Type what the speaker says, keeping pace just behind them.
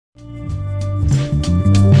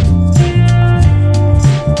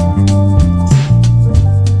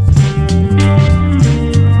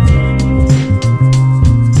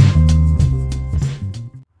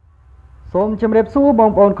ជម្រាបសួរបង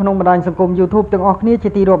ប្អូនក្នុងបណ្ដាញសង្គម YouTube ទាំងអស់គ្នាជា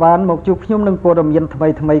ទីរាប់អានមកជួបខ្ញុំនឹងព័ត៌មានថ្មី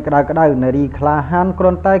ៗក្តៅៗនារីក្លាហានគ្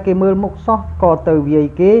រាន់តែគេមើលមុខសោះក៏ទៅវាយ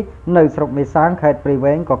គេនៅស្រុកមេសាងខេត្តព្រៃ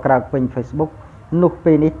វែងក៏ក្រើកពេញ Facebook នោះ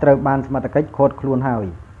ពេលនេះត្រូវបានសមត្ថកិច្ចឃាត់ខ្លួនហើយ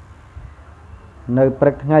នៅព្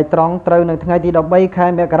រឹកថ្ងៃត្រង់ត្រូវនៅថ្ងៃទី13ខែ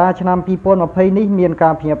មករាឆ្នាំ2020នេះមានកា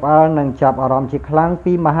រភ្ញាក់ផ្អើលនិងចាប់អារម្មណ៍ជាខ្លាំង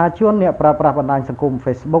ពីមហាជនអ្នកប្រើប្រាស់បណ្ដាញសង្គម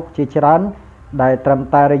Facebook ជាច្រើនដែលត្រឹម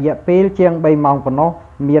តែរយៈពេលជាង3ម៉ោងប៉ុណ្ណោះ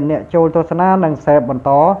មានអ្នកចូលទស្សនានិងសេពបន្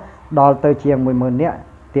តដល់ទៅជាង 10000 នាក់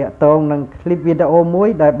ទាក់ទងនឹងคลิปវីដេអូមួយ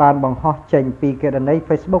ដែលបានបង្ហោះចេញពីគណនី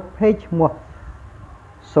Facebook Page ឈ្មោះ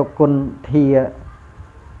សុគន្ធា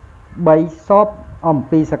3សពអំ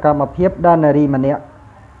ពីសកម្មភាពដែលនារីម្នាក់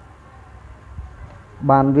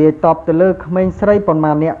បានវាយតបទៅលើក្មេងស្រីប៉ុន្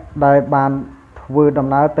មាននាក់ដែលបានធ្វើដំ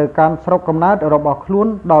ណើរទៅកាន់ស្រុកកំណើតរបស់ខ្លួន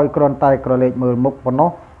ដោយគ្រាន់តែក្រឡេកមើលមុខប៉ុណ្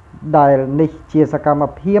ណោះដែលនេះជាសកម្ម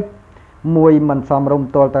ភាពមួយមិនសមរម្យ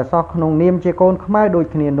ទាល់តែសោះក្នុងនាមជាកូនខ្មែរដូច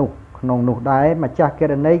គ្នានោះក្នុងនោះដែរម្ចាស់គ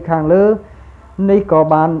ណនីខាងលើនេះក៏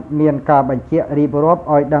បានមានការបញ្ជាក់រៀបរាប់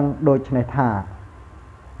ឲ្យដឹងដូចនេះថា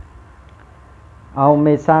អោ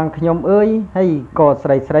មេសាងខ្ញុំអើយហើយក៏ស្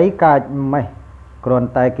រីកាចម៉េះគ្រាន់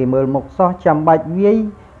តែគេមើលមុខសោះចាំបាច់វាយ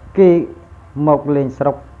គេមកលេងស្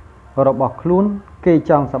រុករបស់ខ្លួនគេ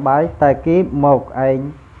ចង់សប្បាយតែគេមកឯង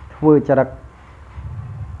ធ្វើចរិត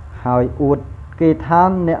ហើយអួតគេថា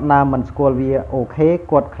អ្នកណាមិនស្គាល់វាអូខេ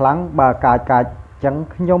គាត់ខ្លាំងបើកាចចឹង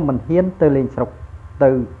ខ្ញុំមិនហ៊ានទៅលេងស្រុក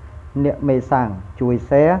ទៅអ្នកមេសាងជួយ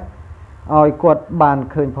share ឲ្យគាត់បាន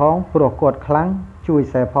ឃើញផងព្រោះគាត់ខ្លាំងជួយ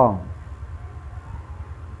share ផង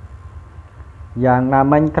យ៉ាងណា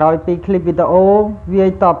មិញក្រោយពីคลิปវីដេអូវាយ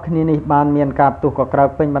តបគ្នានេះបានមានការផ្ទុះក៏ក្រើក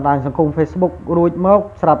ពេញបណ្ដាញសង្គម Facebook រួចមក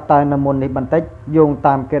ស្រាប់តែនៅមុននេះបន្តិចយោង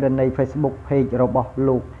តាមគណនី Facebook Page របស់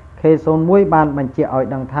លោក K01 បានបញ្ជាក់ឲ្យ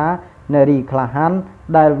ដឹងថានារីក្លាហាន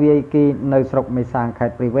ដែលវាយគេនៅស្រុកមេសាងខេ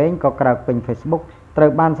ត្តព្រៃវែងក៏ក្រើកពេញ Facebook ត្រូ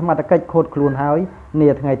វបានសមត្ថកិច្ចឃាត់ខ្លួនហើយនា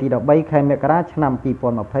ថ្ងៃទី13ខែមករាឆ្នាំ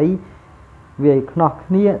2020វាយខ្នោះ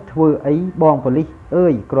គ្នាធ្វើអីបងប៉ូលីសអើ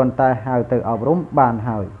យគ្រាន់តែហៅទៅអប់រំបាន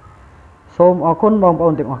ហើយសូមអរគុណបងប្អូ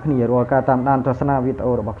នទាំងអស់គ្នារាល់ការតាមដានទស្សនាវីដេ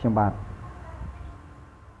អូរបស់ខ្ញុំបាទ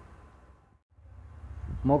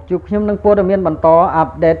មកជួបខ្ញុំនឹងព័ត៌មានបន្តអា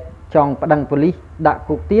ប់ដេតចង់ប្តឹងប៉ូលីសដាក់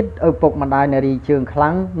គុកទៀតឪពុកម្ដាយនារីជើងខ្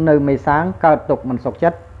លាំងនៅមេសាងកើតទុកមិនសុខចិ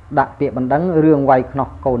ត្តដាក់ពាក្យបណ្ដឹងរឿងវាយខ្នោះ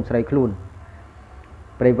កូនស្រីខ្លួន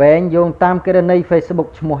ព្រៃវែងយោងតាមគណនី Facebook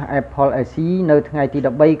ឈ្មោះ Apple AC នៅថ្ងៃទី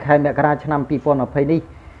13ខែមករាឆ្នាំ2020នេះ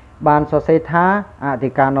បានសរសេរថាអធិ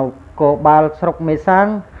ការនគរបាលស្រុកមេសាង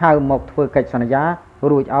ហៅមកធ្វើកិច្ចសន្យា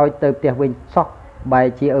រួចឲ្យទៅផ្ទះវិញសោះបែរ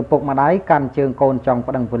ជាឪពុកម្ដាយកាន់ជើងកូនចង់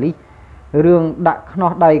ប្តឹងប៉ូលីសរឿងដាក់ខ្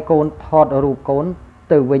នោះដៃកូនថតរូបកូន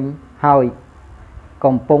ទៅវិញហើយ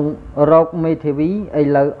កំពុងរកមេធាវីឥ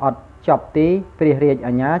ឡូវអត់ចប់ទេព្រះរាជ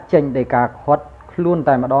អាជ្ញាចេញដីកាឃាត់ខ្លួន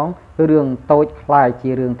តែម្ដងរឿងតូចខ្លាយជា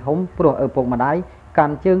រឿងធំព្រោះឪពុកម្ដាយកា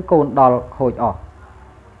ន់ជើងកូនដល់ខូចអស់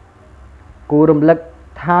គូរំលឹក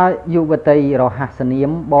ថាយុវតីរហ័សនា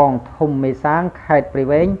មបងធំមេសាងខេត្តព្រៃ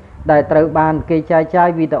វែងដែលត្រូវបានគេចែកចាយ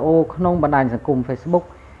វីដេអូក្នុងបណ្ដាញសង្គម Facebook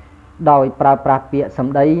ដោយប្រើប្រាស់ពាក្យស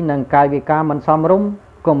ម្ដីនិងកាយវិការមិនសមរម្យ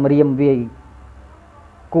គំរាមវាយ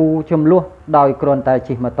គូចំនួនដោយគ្រាន់តែ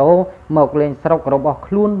ជិះម៉ូតូមកលេងស្រុករបស់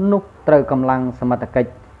ខ្លួននោះត្រូវកម្លាំងសមត្ថកិច្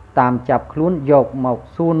ចតាមចាប់ខ្លួនយកមក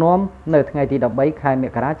សួរនាំនៅថ្ងៃទី13ខែម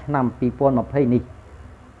ករាឆ្នាំ2020នេះ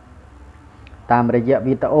តាមរយៈ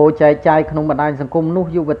វីដេអូចែកចាយក្នុងបណ្ដាញសង្គមនោះ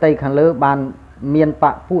យុវតីខាងលើបានមានប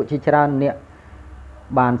កពួកជាច្រើនអ្នក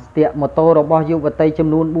បានស្ទាក់ម៉ូតូរបស់យុវតីចំ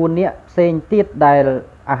នួន4នាក់ផ្សេងទៀតដែល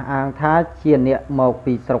អះអាងថាជាអ្នកមក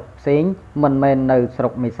ពីស្រុកផ្សេងមិនមែននៅស្រុ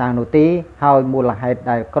កមេសាងនោះទេហើយមូលហេតុ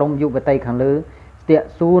ដែលក្រុមយុវតីខាងលើស្ទាក់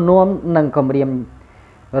សួរនាំនិងគំរាម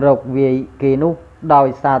រកវាយគេនោះដោយ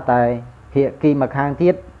សារតែភាគីម្ខាងទៀ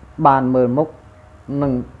តបានមើលមុខនិ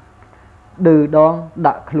ងឌឺដង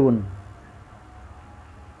ដាក់ខ្លួន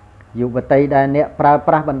យុវតីដែលអ្នកប្រើ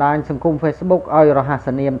ប្រាស់បណ្ដាញសង្គម Facebook ឲ្យរហ័ស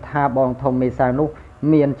នាមថាបងធំមេសាងនោះ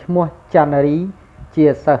មានឈ្មោះច័ន្ទរីជា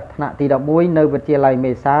សិស្សថ្នាក់ទី11នៅវិទ្យាល័យ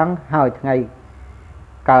មេសាងហើយថ្ងៃ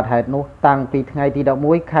កើតហេតុនោះតាំងពីថ្ងៃទី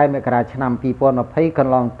11ខែមករាឆ្នាំ2020ក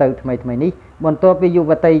ន្លងទៅថ្មីនេះបន្ទាប់ពីយុ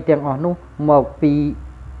វតីទាំងអស់នោះមកពី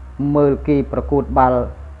មើលគេប្រកួតបាល់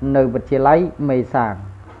នៅវិទ្យាល័យមេសាង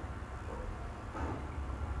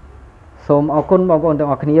សូមអរគុណបងប្អូនទាំង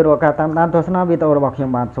អស់គ្នារាល់ការតាមដានទស្សនាវីដេអូរបស់ខ្ញុំ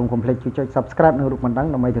បាទសូមកុំភ្លេចជួយចុច Subscribe និងរូបបណ្ដឹង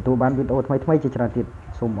ដើម្បីទទួលបានវីដេអូថ្មីៗជាច្រើនទៀត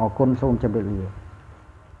សូមអរគុណសូមជម្រាបលា